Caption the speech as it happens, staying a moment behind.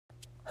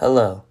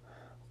Hello,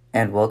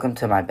 and welcome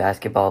to my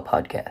basketball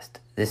podcast.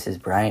 This is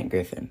Bryant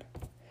Griffin.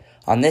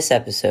 On this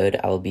episode,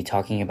 I will be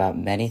talking about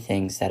many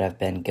things that have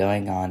been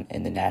going on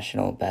in the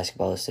National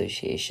Basketball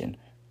Association,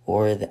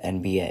 or the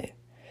NBA.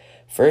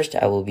 First,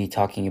 I will be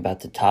talking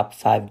about the top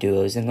 5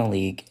 duos in the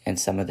league and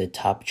some of the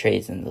top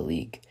trades in the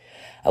league.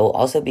 I will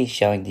also be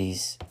showing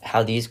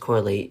how these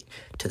correlate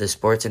to the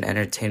sports and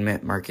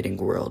entertainment marketing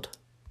world.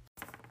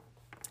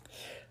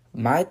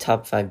 My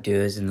top 5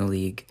 duos in the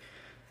league.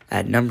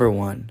 At number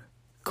 1,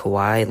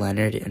 Kawhi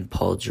Leonard and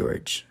Paul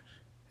George.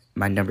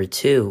 My number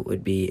 2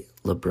 would be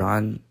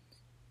LeBron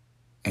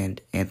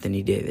and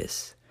Anthony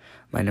Davis.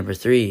 My number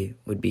 3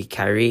 would be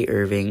Kyrie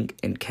Irving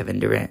and Kevin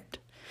Durant.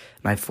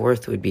 My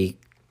 4th would be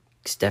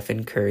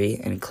Stephen Curry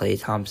and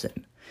Klay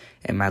Thompson.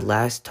 And my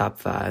last top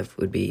 5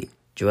 would be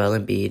Joel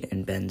Embiid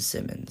and Ben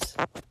Simmons.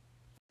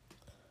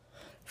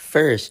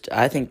 First,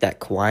 I think that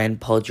Kawhi and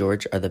Paul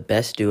George are the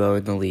best duo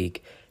in the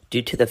league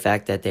due to the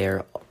fact that they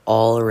are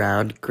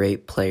all-around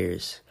great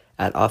players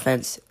at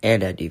offense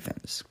and at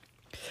defense.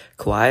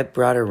 Kawhi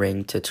brought a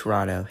ring to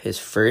Toronto his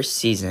first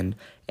season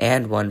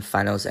and won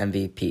Finals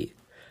MVP.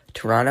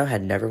 Toronto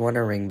had never won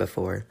a ring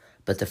before,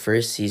 but the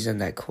first season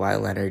that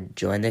Kawhi Leonard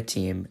joined the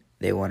team,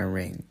 they won a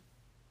ring.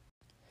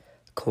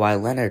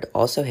 Kawhi Leonard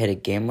also hit a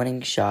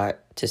game-winning shot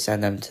to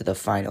send them to the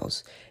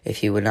finals. If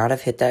he would not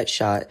have hit that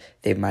shot,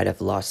 they might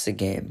have lost the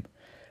game.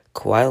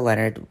 Kawhi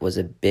Leonard was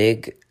a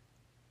big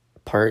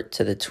part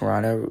to the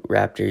Toronto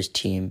Raptors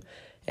team,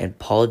 and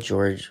Paul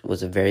George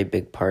was a very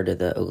big part of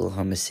the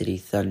Oklahoma City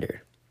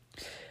Thunder.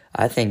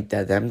 I think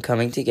that them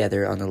coming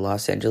together on the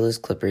Los Angeles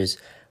Clippers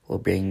will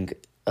bring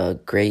a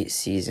great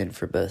season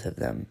for both of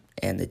them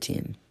and the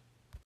team.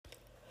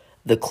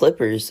 The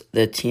Clippers,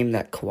 the team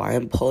that Kawhi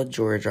and Paul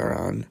George are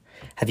on,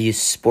 have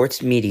used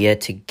sports media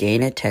to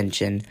gain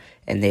attention,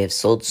 and they have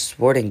sold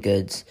sporting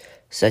goods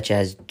such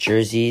as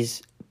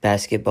jerseys,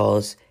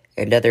 basketballs,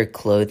 and other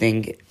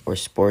clothing or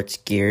sports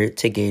gear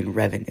to gain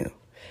revenue.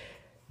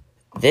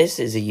 This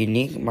is a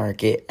unique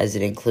market as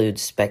it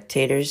includes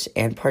spectators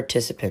and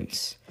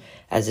participants.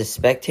 As the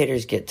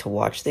spectators get to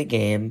watch the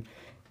game,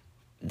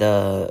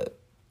 the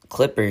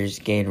Clippers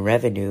gain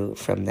revenue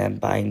from them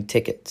buying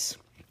tickets.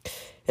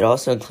 It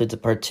also includes the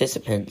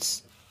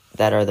participants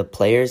that are the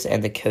players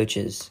and the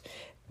coaches.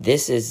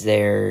 This is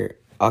their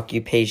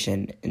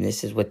occupation, and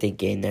this is what they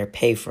gain their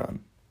pay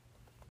from.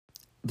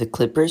 The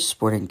Clippers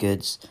sporting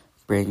goods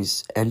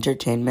brings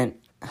entertainment,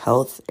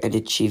 health, and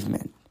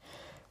achievement.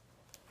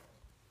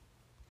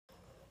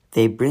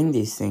 They bring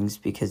these things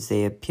because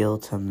they appeal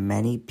to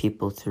many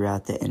people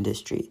throughout the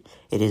industry.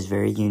 It is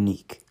very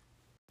unique.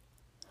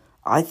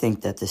 I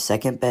think that the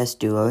second best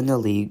duo in the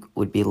league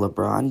would be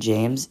LeBron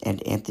James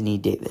and Anthony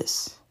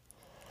Davis.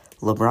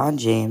 LeBron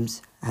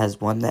James has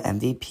won the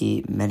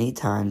MVP many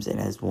times and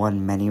has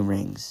won many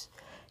rings.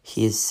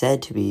 He is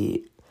said to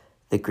be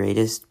the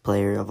greatest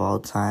player of all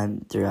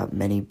time throughout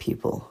many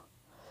people.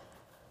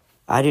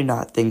 I do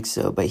not think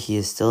so, but he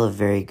is still a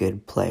very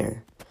good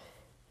player.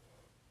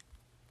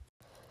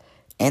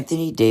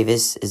 Anthony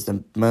Davis is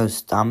the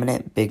most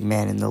dominant big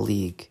man in the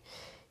league.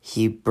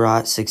 He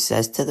brought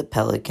success to the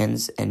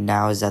Pelicans and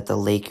now is at the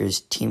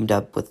Lakers teamed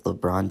up with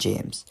LeBron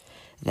James.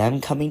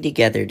 Them coming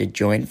together to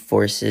join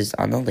forces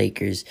on the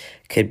Lakers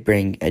could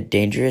bring a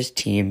dangerous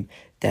team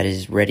that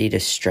is ready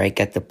to strike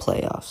at the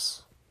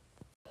playoffs.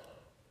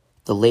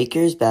 The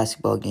Lakers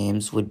basketball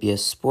games would be a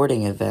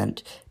sporting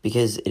event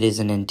because it is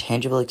an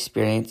intangible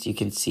experience you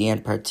can see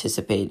and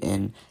participate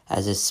in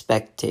as a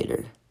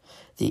spectator.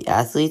 The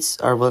athletes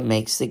are what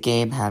makes the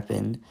game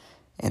happen,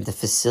 and the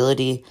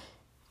facility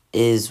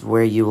is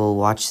where you will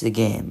watch the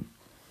game.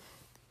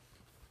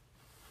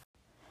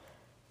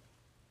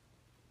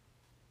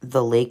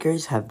 The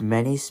Lakers have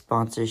many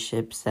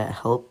sponsorships that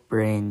help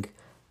bring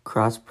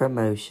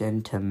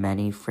cross-promotion to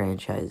many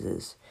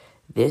franchises.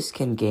 This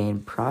can gain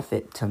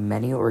profit to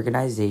many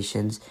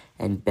organizations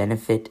and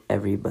benefit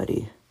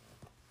everybody.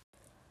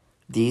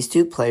 These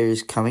two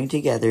players coming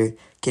together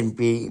can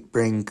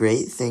bring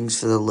great things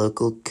for the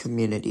local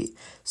community,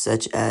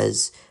 such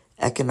as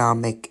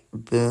economic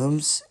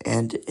booms,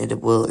 and it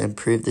will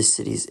improve the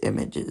city's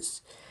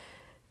images.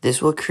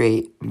 This will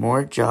create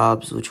more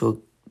jobs, which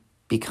will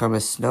become a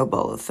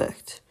snowball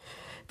effect.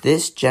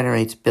 This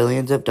generates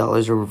billions of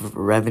dollars of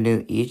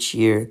revenue each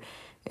year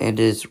and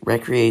is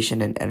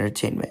recreation and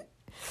entertainment.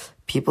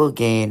 People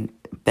gain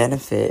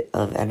benefit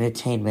of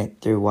entertainment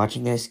through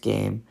watching this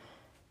game.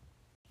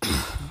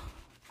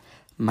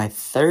 My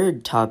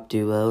third top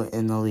duo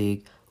in the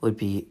league would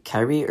be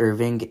Kyrie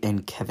Irving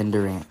and Kevin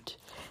Durant.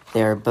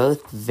 They are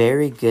both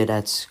very good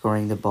at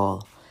scoring the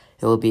ball.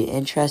 It will be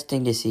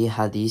interesting to see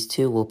how these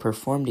two will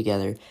perform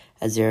together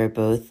as they are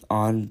both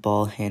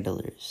on-ball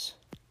handlers.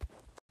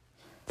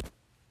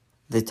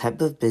 The type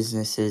of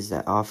businesses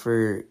that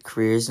offer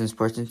careers in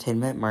sports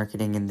entertainment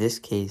marketing in this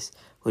case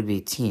would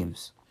be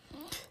teams.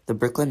 The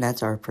Brooklyn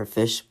Nets are a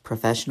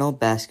professional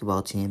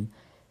basketball team,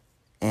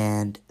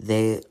 and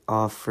they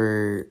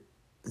offer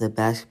the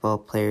basketball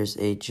players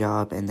a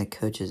job and the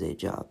coaches a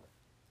job.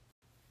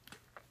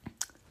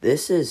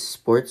 This is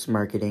sports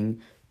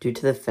marketing due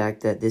to the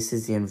fact that this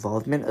is the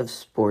involvement of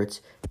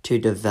sports to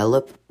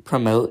develop,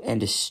 promote, and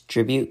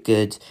distribute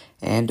goods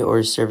and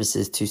or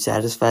services to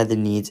satisfy the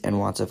needs and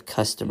wants of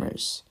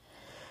customers.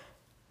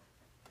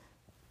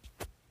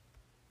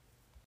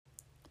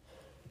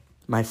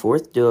 My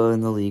fourth duo in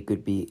the league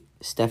would be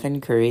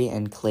Stephen Curry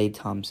and Klay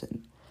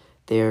Thompson.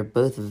 They are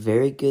both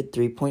very good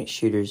three-point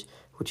shooters,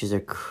 which is a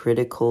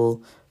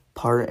critical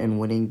part in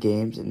winning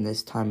games in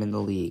this time in the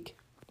league.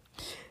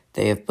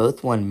 They have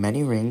both won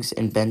many rings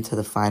and been to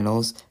the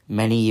finals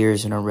many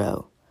years in a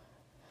row.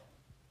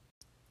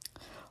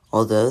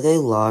 Although they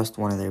lost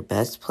one of their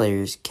best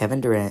players,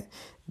 Kevin Durant,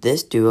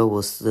 this duo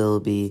will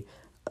still be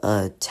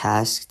a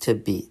task to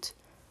beat.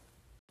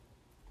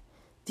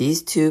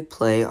 These two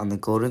play on the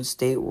Golden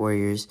State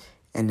Warriors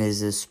and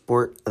is a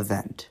sport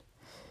event.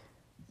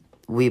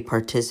 We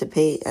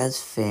participate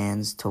as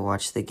fans to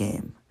watch the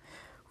game.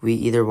 We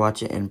either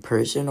watch it in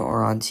person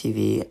or on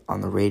TV,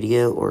 on the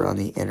radio, or on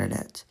the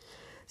internet.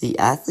 The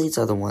athletes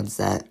are the ones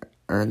that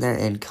earn their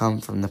income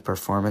from the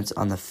performance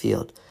on the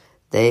field.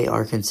 They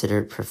are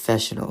considered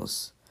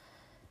professionals.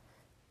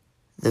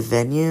 The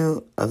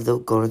venue of the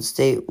Golden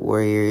State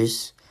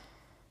Warriors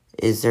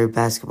is their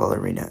basketball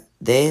arena.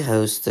 They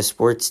host the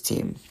sports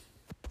team.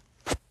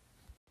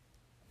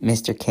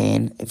 Mr.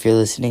 Kane, if you're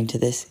listening to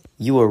this,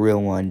 you a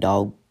real one,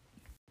 dog.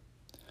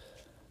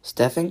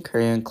 Stephen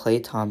Curry and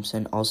Klay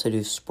Thompson also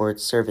do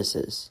sports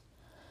services.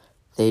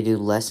 They do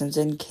lessons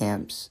and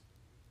camps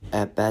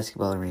at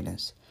basketball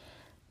arenas.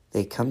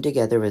 They come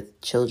together with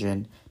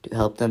children to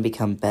help them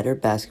become better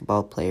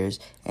basketball players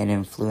and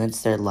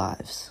influence their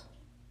lives.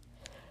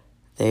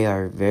 They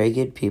are very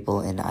good people,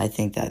 and I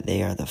think that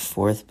they are the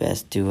fourth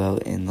best duo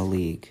in the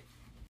league.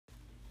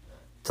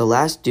 The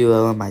last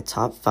duo in my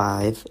top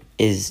 5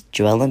 is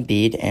Joel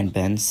Embiid and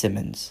Ben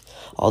Simmons.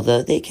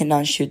 Although they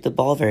cannot shoot the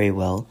ball very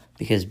well,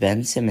 because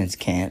Ben Simmons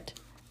can't,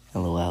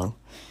 LOL,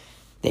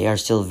 they are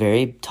still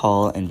very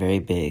tall and very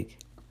big.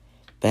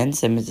 Ben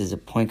Simmons is a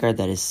point guard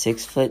that is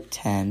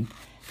 6'10"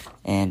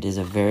 and is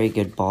a very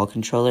good ball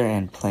controller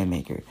and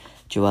playmaker.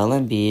 Joel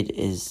Embiid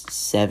is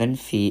 7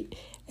 feet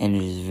and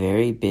is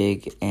very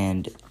big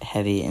and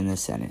heavy in the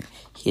center.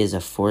 He is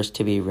a force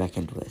to be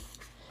reckoned with.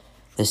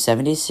 The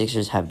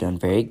 76ers have done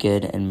very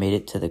good and made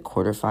it to the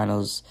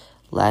quarterfinals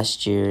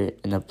last year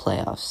in the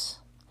playoffs.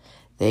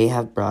 They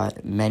have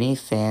brought many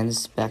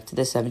fans back to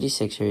the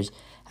 76ers,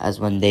 as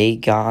when they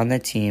got on the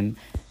team,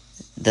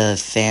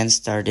 the fans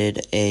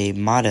started a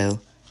motto.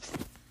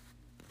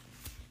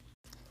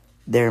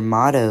 Their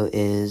motto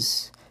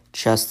is,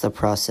 trust the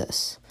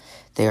process.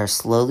 They are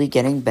slowly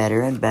getting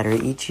better and better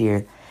each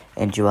year,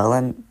 and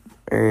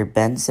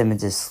Ben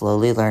Simmons is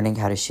slowly learning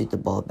how to shoot the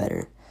ball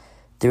better.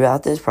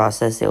 Throughout this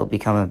process, they will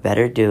become a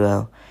better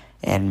duo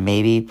and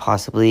maybe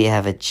possibly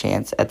have a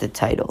chance at the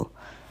title.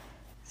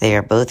 They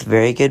are both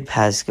very good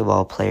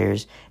basketball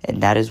players,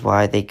 and that is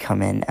why they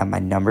come in at my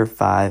number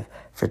 5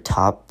 for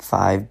top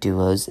 5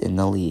 duos in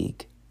the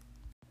league.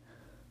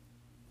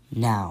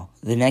 Now,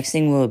 the next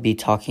thing we'll be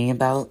talking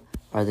about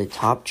are the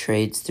top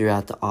trades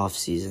throughout the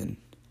offseason.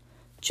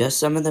 Just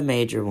some of the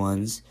major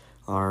ones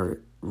are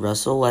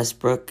Russell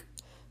Westbrook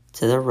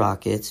to the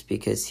Rockets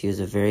because he was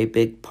a very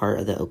big part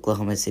of the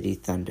Oklahoma City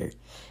Thunder.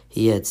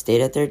 He had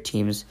stayed at their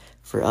teams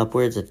for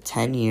upwards of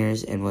 10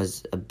 years and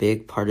was a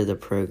big part of the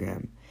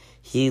program.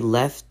 He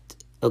left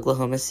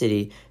Oklahoma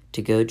City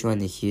to go join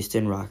the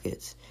Houston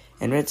Rockets.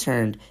 In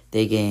return,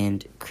 they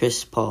gained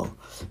Chris Paul,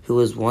 who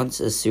was once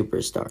a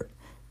superstar.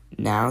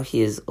 Now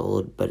he is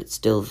old, but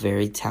still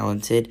very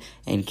talented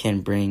and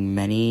can bring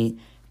many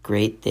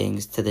great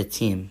things to the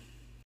team.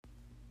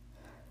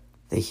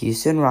 The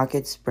Houston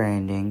Rockets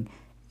branding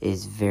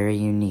is very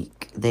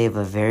unique. They have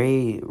a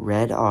very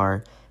red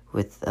R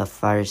with a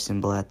fire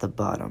symbol at the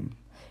bottom.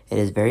 It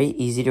is very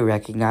easy to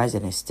recognize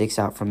and it sticks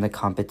out from the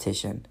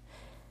competition.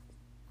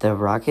 The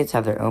Rockets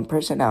have their own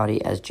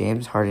personality as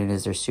James Harden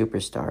is their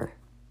superstar.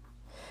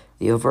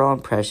 The overall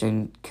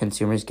impression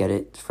consumers get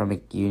it from a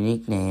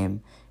unique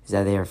name is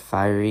that they are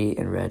fiery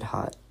and red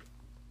hot.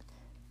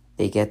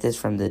 They get this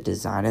from the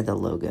design of the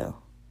logo.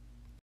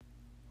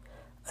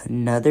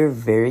 Another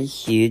very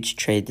huge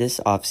trade this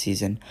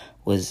offseason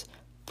was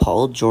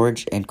Paul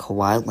George and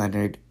Kawhi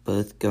Leonard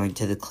both going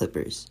to the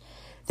Clippers.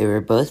 They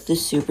were both the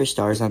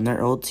superstars on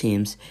their old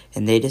teams,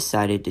 and they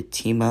decided to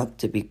team up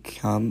to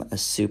become a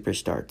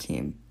superstar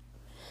team.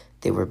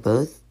 They were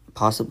both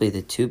possibly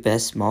the 2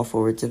 best small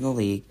forwards in the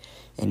league,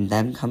 and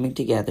them coming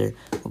together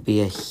will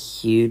be a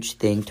huge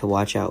thing to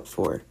watch out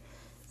for.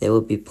 They will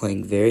be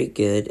playing very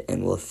good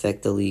and will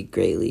affect the league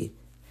greatly,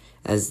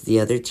 as the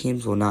other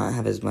teams will not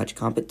have as much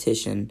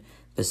competition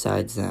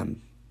besides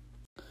them.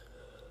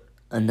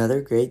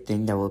 Another great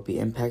thing that will be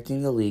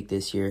impacting the league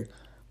this year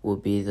will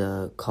be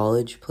the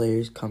college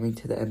players coming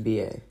to the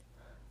NBA.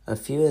 A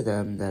few of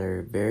them that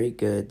are very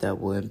good that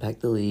will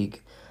impact the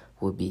league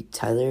will be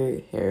Tyler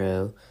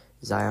Herro,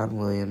 Zion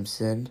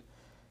Williamson,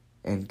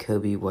 and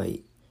Kobe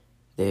White.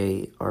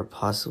 They are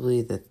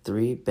possibly the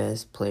 3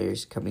 best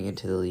players coming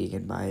into the league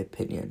in my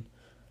opinion.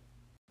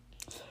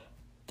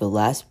 The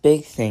last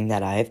big thing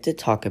that I have to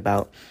talk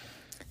about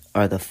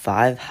are the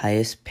 5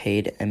 highest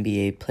paid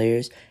NBA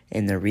players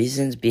and the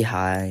reasons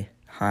behind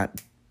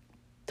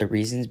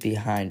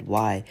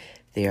why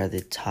they are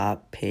the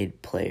top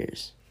paid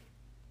players.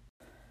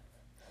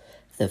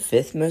 The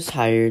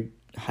 5th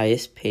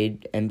highest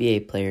paid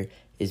NBA player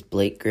is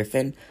Blake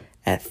Griffin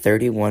at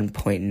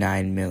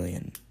 $31.9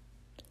 million.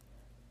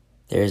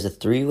 There is a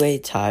 3-way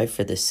tie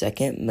for the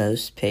 2nd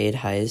most paid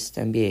highest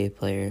NBA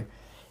player,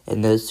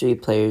 and those 3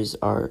 players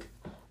are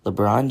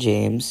LeBron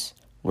James,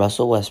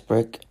 Russell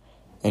Westbrook,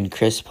 and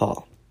Chris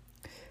Paul.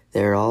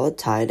 They're all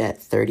tied at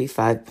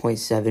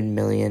 $35.7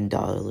 million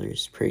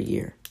per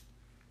year.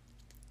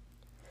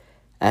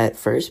 At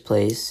first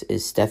place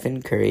is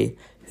Stephen Curry,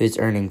 who's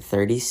earning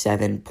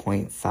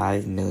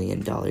 $37.5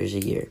 million a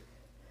year.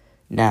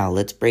 Now,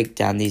 let's break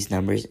down these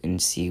numbers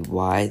and see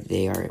why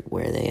they are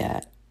where they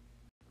at.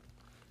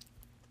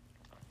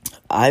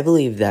 I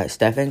believe that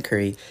Stephen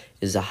Curry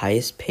is the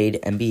highest paid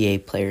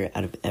NBA player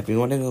out of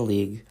everyone in the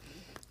league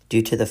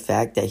due to the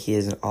fact that he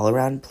is an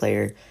all-around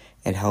player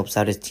and helps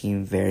out his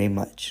team very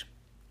much.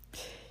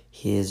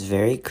 He is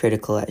very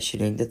critical at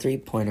shooting the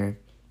three-pointer,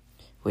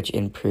 which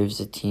improves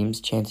the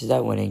team's chances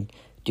at winning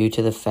due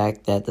to the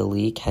fact that the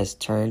league has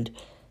turned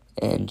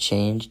and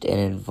changed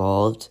and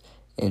evolved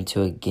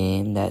into a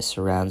game that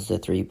surrounds the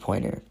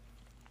three-pointer.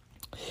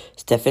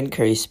 Stephen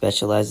Curry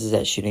specializes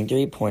at shooting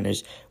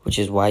three-pointers, which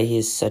is why he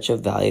is such a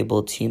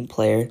valuable team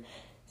player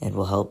and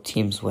will help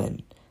teams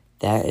win.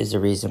 That is the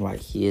reason why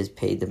he is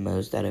paid the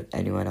most out of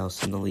anyone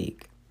else in the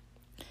league.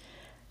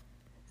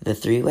 The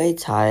 3-way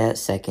tie at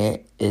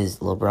second is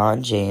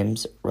LeBron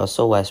James,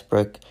 Russell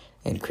Westbrook,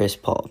 and Chris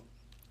Paul.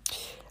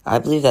 I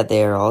believe that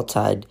they are all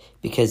tied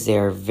because they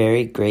are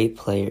very great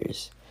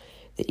players.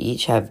 They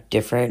each have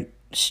different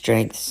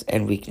strengths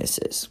and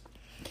weaknesses.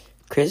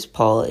 Chris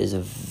Paul is a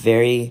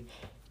very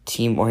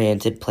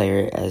team-oriented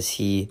player as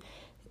he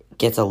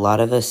gets a lot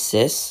of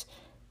assists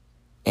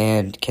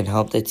and can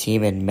help the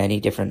team in many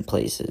different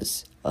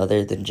places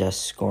other than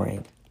just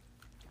scoring.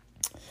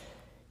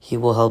 He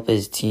will help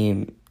his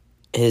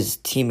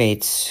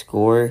teammates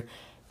score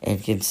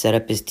and can set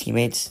up his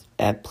teammates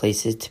at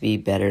places to be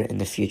better in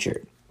the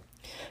future.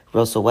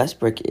 Russell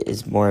Westbrook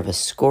is more of a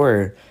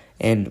scorer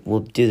and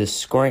will do the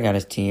scoring on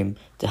his team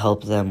to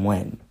help them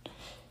win.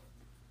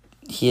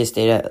 He has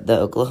stayed at the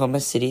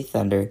Oklahoma City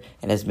Thunder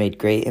and has made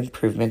great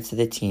improvements to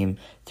the team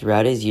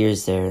throughout his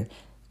years there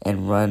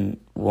and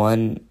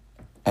won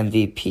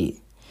MVP.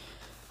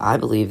 I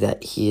believe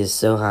that he is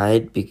so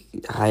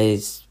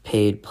highest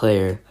paid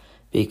player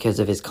because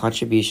of his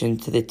contribution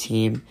to the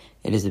team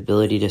and his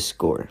ability to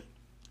score.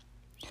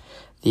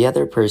 The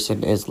other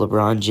person is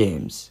LeBron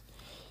James.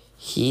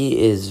 He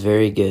is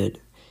very good.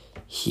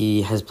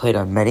 He has played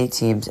on many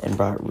teams and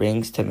brought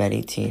rings to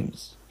many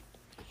teams.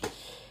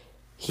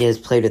 He has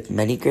played with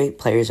many great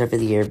players over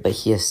the year, but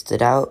he has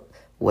stood out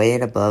way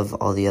and above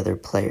all the other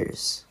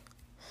players.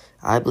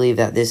 I believe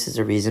that this is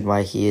the reason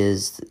why he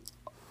is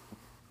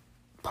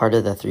part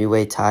of the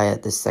 3-way tie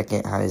at the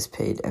second highest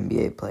paid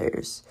NBA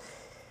players.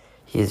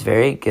 He is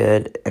very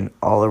good and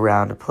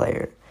all-around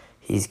player.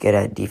 He's good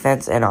at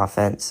defense and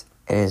offense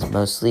and is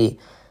mostly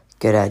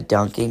good at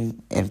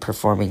dunking and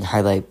performing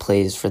highlight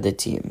plays for the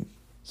team.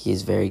 He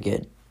is very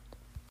good.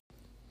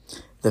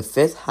 The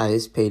 5th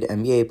highest paid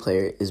NBA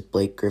player is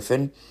Blake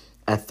Griffin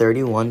at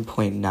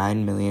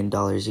 $31.9 million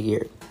a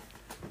year.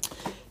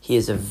 He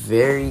is a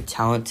very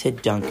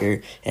talented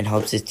dunker and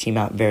helps his team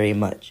out very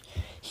much.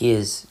 He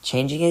is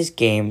changing his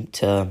game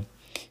to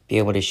be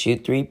able to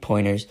shoot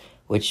three-pointers,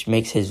 which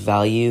makes his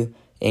value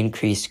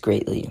increase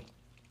greatly.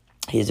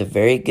 He is a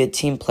very good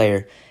team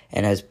player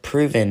and has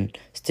proven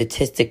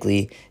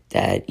statistically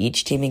that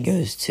each team he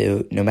goes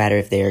to, no matter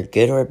if they are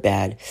good or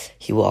bad,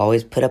 he will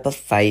always put up a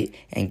fight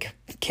and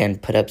can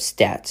put up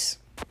stats.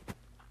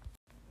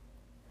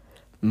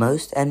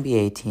 Most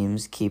NBA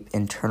teams keep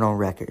internal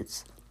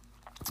records.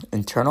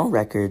 Internal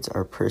records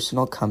are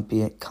personal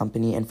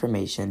company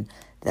information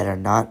that are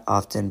not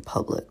often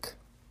public.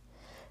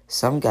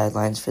 Some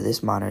guidelines for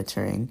this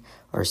monitoring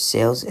are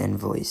sales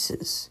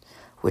invoices,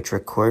 which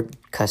record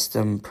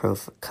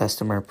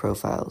customer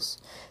profiles.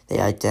 They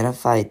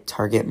identify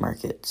target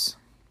markets.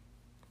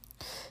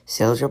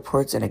 Sales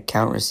reports and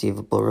account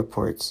receivable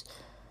reports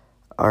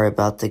are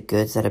about the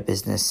goods that a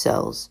business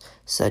sells,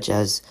 such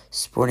as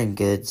sporting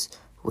goods,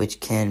 which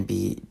can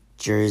be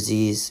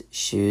jerseys,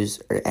 shoes,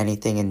 or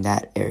anything in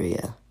that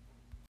area.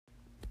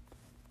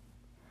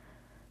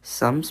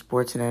 Some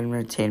sports and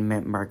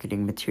entertainment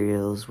marketing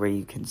materials where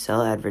you can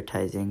sell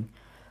advertising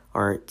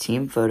are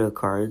team photo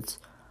cards,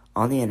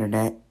 on the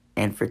internet,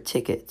 and for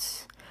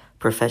tickets.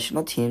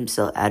 Professional teams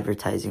sell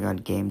advertising on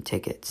game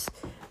tickets.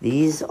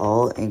 These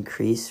all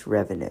increase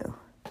revenue.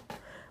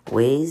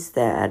 Ways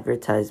that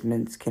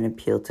advertisements can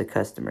appeal to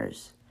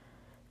customers.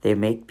 They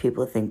make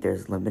people think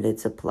there's limited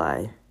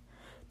supply.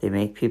 They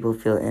make people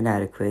feel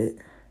inadequate.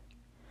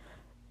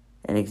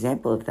 An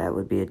example of that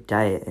would be a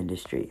diet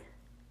industry.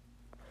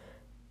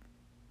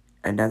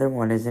 Another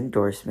one is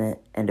endorsement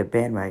and a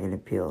bandwagon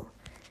appeal.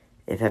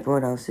 If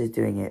everyone else is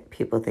doing it,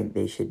 people think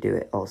they should do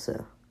it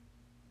also.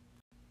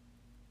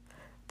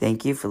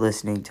 Thank you for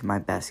listening to my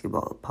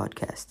basketball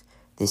podcast.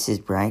 This is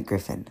Bryant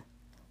Griffin,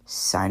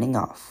 signing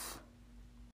off.